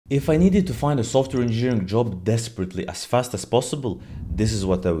If I needed to find a software engineering job desperately as fast as possible, this is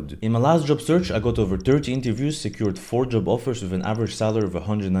what I would do. In my last job search, I got over 30 interviews, secured 4 job offers with an average salary of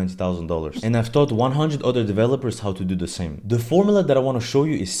 $190,000. And I've taught 100 other developers how to do the same. The formula that I want to show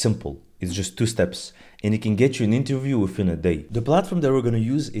you is simple. It's just 2 steps, and it can get you an interview within a day. The platform that we're going to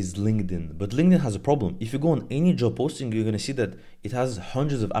use is LinkedIn, but LinkedIn has a problem. If you go on any job posting, you're going to see that it has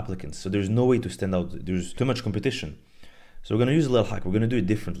hundreds of applicants, so there's no way to stand out. There's too much competition. So we're going to use a little hack. We're going to do it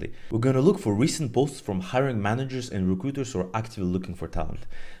differently. We're going to look for recent posts from hiring managers and recruiters who are actively looking for talent.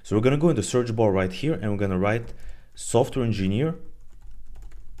 So we're going to go in the search bar right here, and we're going to write software engineer,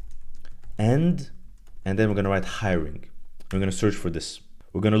 and then we're going to write hiring. We're going to search for this.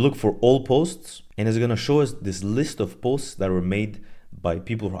 We're going to look for all posts, and it's going to show us this list of posts that were made by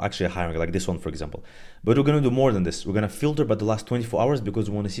people who are actually hiring, like this one, for example. But we're going to do more than this. We're going to filter by the last 24 hours because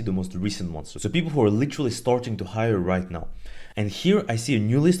we want to see the most recent ones. So people who are literally starting to hire right now. And here I see a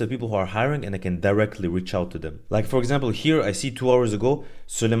new list of people who are hiring, and I can directly reach out to them. Like for example, here I see 2 hours ago,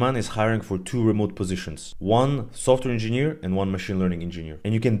 Suleiman is hiring for 2 remote positions, 1 software engineer and 1 machine learning engineer.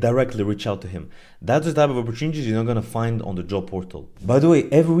 And you can directly reach out to him. That's the type of opportunities you're not going to find on the job portal. By the way,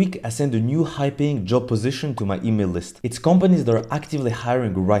 every week I send a new high-paying job position to my email list. It's companies that are actively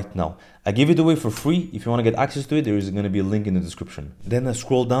hiring right now. I give it away for free. If you want to get access to it, there is going to be a link in the description. Then I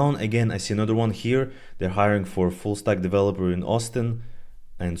scroll down again, I see another one here. They're hiring for a full stack developer in Austin,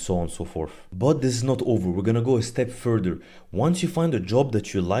 and so on and so forth. But this is not over. We're going to go a step further. Once you find a job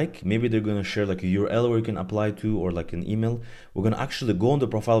that you like, maybe they're going to share like a URL where you can apply to, or like an email. We're going to actually go on the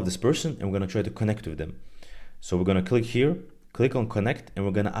profile of this person, and we're going to try to connect with them. So we're going to click here, click on connect, and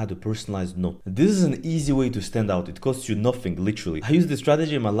we're going to add a personalized note. This is an easy way to stand out. It costs you nothing, literally. I used this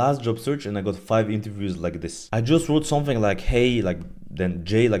strategy in my last job search, and I got 5 interviews like this. I just wrote something like, hey, like then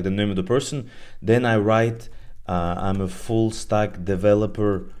J, like the name of the person. Then I write, I'm a full stack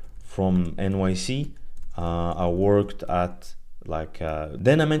developer from NYC. I worked at like,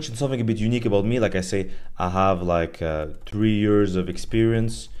 then I mentioned something a bit unique about me. Like I say, I have like 3 years of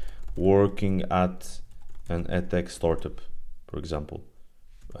experience working at an edtech startup, for example,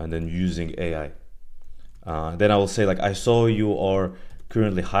 and then using AI. Then I will say like, I saw you are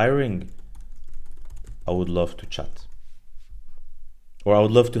currently hiring. I would love to chat. Or I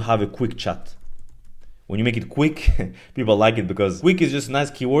would love to have a quick chat. When you make it quick, people like it, because quick is just a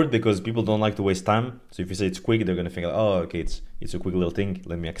nice keyword because people don't like to waste time. So if you say it's quick, they're going to think, like, oh, okay, it's a quick little thing.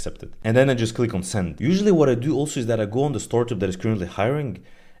 Let me accept it. And then I just click on send. Usually what I do also is that I go on the startup that is currently hiring,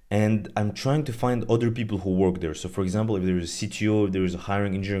 and I'm trying to find other people who work there. So for example, if there is a CTO, if there is a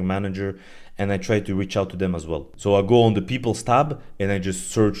hiring engineering manager, and I try to reach out to them as well. So I go on the people's tab and I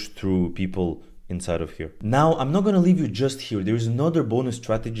just search through people inside of here. Now, I'm not going to leave you just here. There is another bonus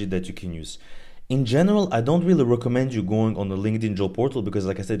strategy that you can use. In general, I don't really recommend you going on the LinkedIn job portal because,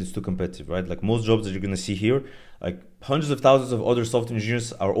 like I said, it's too competitive, right? Like most jobs that you're going to see here, like hundreds of thousands of other software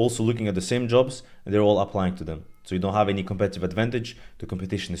engineers are also looking at the same jobs, and they're all applying to them. So you don't have any competitive advantage. The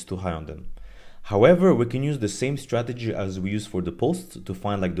competition is too high on them. However, we can use the same strategy as we use for the posts to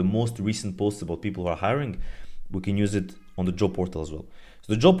find like the most recent posts about people who are hiring. We can use it on the job portal as well.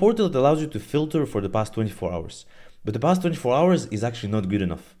 So the job portal, it allows you to filter for the past 24 hours. But the past 24 hours is actually not good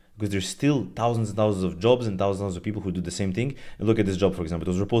enough, because there's still thousands and thousands of jobs and thousands of people who do the same thing. And look at this job, for example.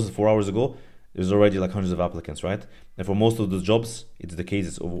 It was reposted 4 hours ago. There's already like hundreds of applicants, right? And for most of those jobs, it's the case,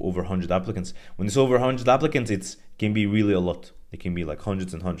 it's over 100 applicants. When it's over 100 applicants, it can be really a lot. It can be like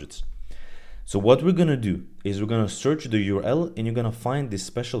hundreds and hundreds. So what we're going to do is we're going to search the URL, and you're going to find this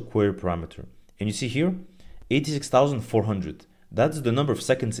special query parameter. And you see here, 86,400. That's the number of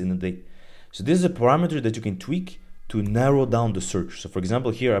seconds in a day. So this is a parameter that you can tweak to narrow down the search. So for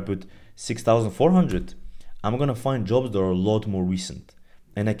example, here I put 6,400. I'm going to find jobs that are a lot more recent.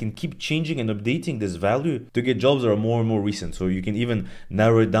 And I can keep changing and updating this value to get jobs that are more and more recent. So you can even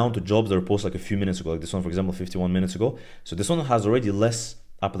narrow it down to jobs that were posted like a few minutes ago, like this one, for example, 51 minutes ago. So this one has already less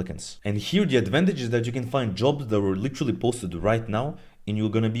applicants. And here the advantage is that you can find jobs that were literally posted right now, and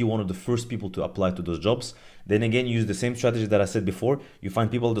you're going to be one of the first people to apply to those jobs. Then again, use the same strategy that I said before. You find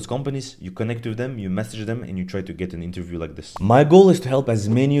people at those companies, you connect with them, you message them, and you try to get an interview like this. My goal is to help as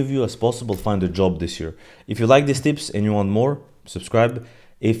many of you as possible find a job this year. If you like these tips and you want more, subscribe.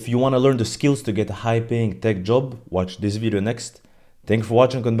 If you want to learn the skills to get a high-paying tech job, watch this video next. Thanks for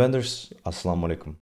watching, Conbenders. Assalamu alaikum.